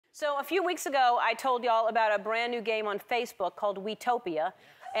So a few weeks ago, I told y'all about a brand new game on Facebook called WeTopia.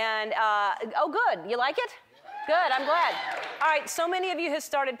 And, oh, good. You like it? Good, I'm glad. All right, so many of you have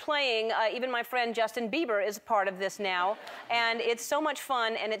started playing. Even my friend Justin Bieber is part of this now. And it's so much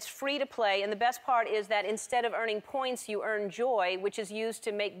fun, and it's free to play. And the best part is that instead of earning points, you earn joy, which is used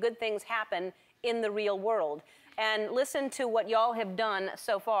to make good things happen in the real world. And listen to what y'all have done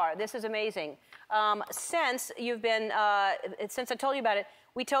so far. This is amazing. Since I told you about it,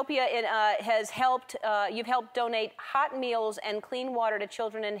 WeTopia has helped, you've helped donate hot meals and clean water to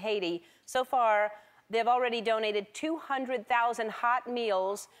children in Haiti. So far, they've already donated 200,000 hot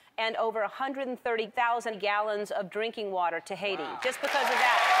meals and over 130,000 gallons of drinking water to Haiti, just because of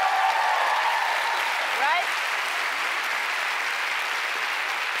that. Right?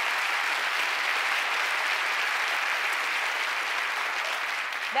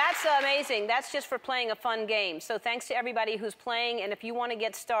 That's amazing. That's just for playing a fun game. So thanks to everybody who's playing. And if you want to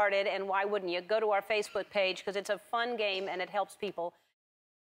get started, and why wouldn't you, go to our Facebook page, because it's a fun game and it helps people.